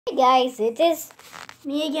Hey guys, it is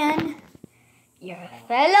me again, your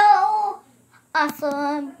fellow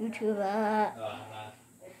awesome YouTuber.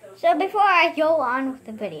 So before I go on with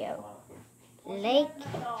the video, like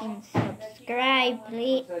and subscribe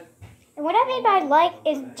please. And what I mean by like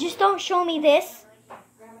is just don't show me this.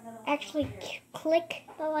 Actually click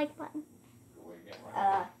the like button.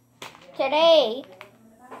 Today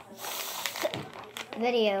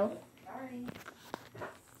video,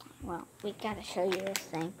 well, we gotta show you this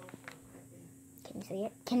thing. Can you see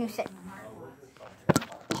it? Can you see it?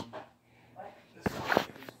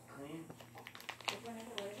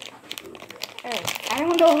 I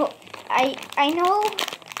don't know. I know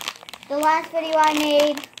the last video I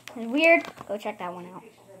made was weird. Go check that one out.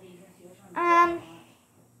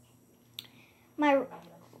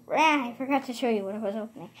 I forgot to show you what I was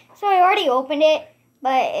opening. So I already opened it,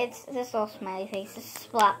 but it's this little smiley face. This is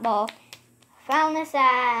Splat Ball. Found this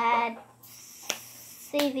at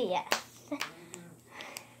CVS.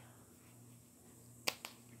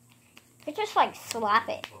 You just like slap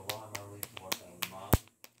it.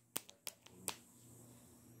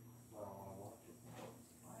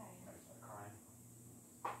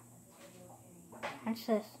 What's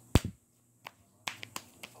this?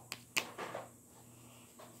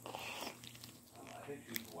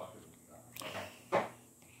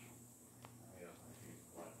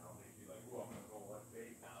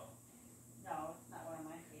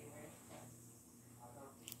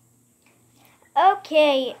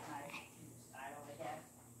 Okay.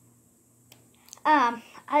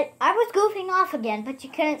 I was goofing off again, but you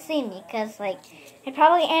couldn't see me because like it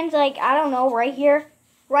probably ends like I don't know right here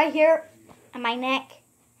on my neck,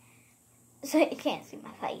 so you can't see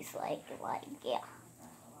my face like yeah.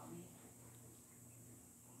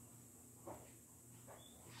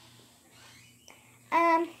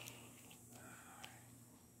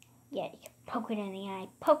 Yeah, you can poke it in the eye.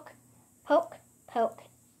 Poke, poke, poke.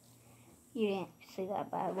 You didn't see that,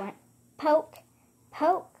 but I went poke,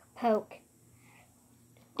 poke, poke.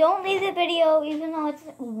 Don't leave the video, even though it's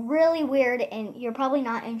really weird and you're probably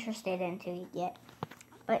not interested into it yet.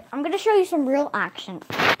 But I'm going to show you some real action.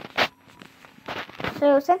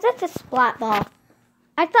 So, since it's a splat ball,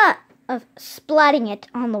 I thought of splatting it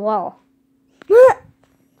on the wall.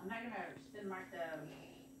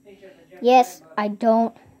 Yes, I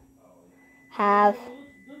don't have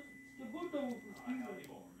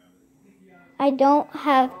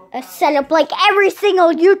a setup like every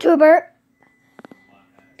single YouTuber.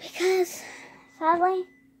 Because, sadly,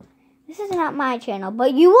 this is not my channel.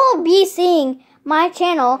 But you will be seeing my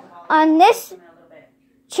channel on this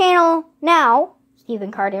channel now. Stephen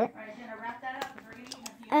Carter.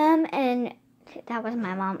 And that was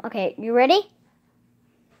my mom. Okay, you ready?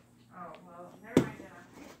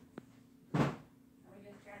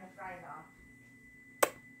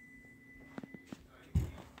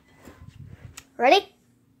 Ready?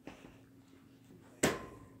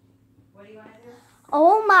 What do you want to do?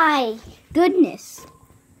 Oh my goodness.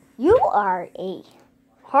 You are a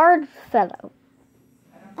hard fellow.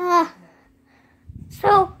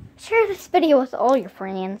 So share this video with all your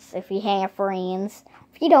friends if you have friends.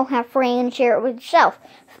 If you don't have friends, share it with yourself.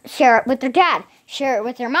 Share it with your dad. Share it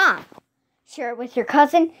with your mom. Share it with your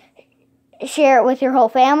cousin. Share it with your whole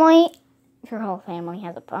family. If your whole family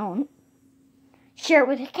has a phone. Share it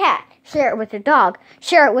with your cat. Share it with your dog.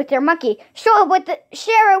 Share it with your monkey. Share it with the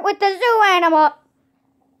zoo animal.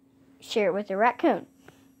 Share it with your raccoon.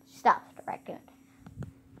 Stuffed raccoon.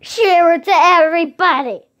 Share it to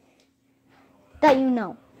everybody that you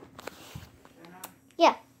know.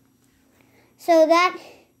 Yeah. So that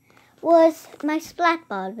was my Splat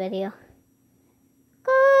Ball video.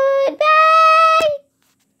 Goodbye.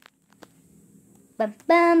 Bum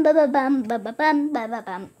bum bum bum bum bum bum bum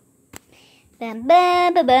bum. Bam,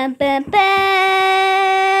 bam, bam, bam, bam.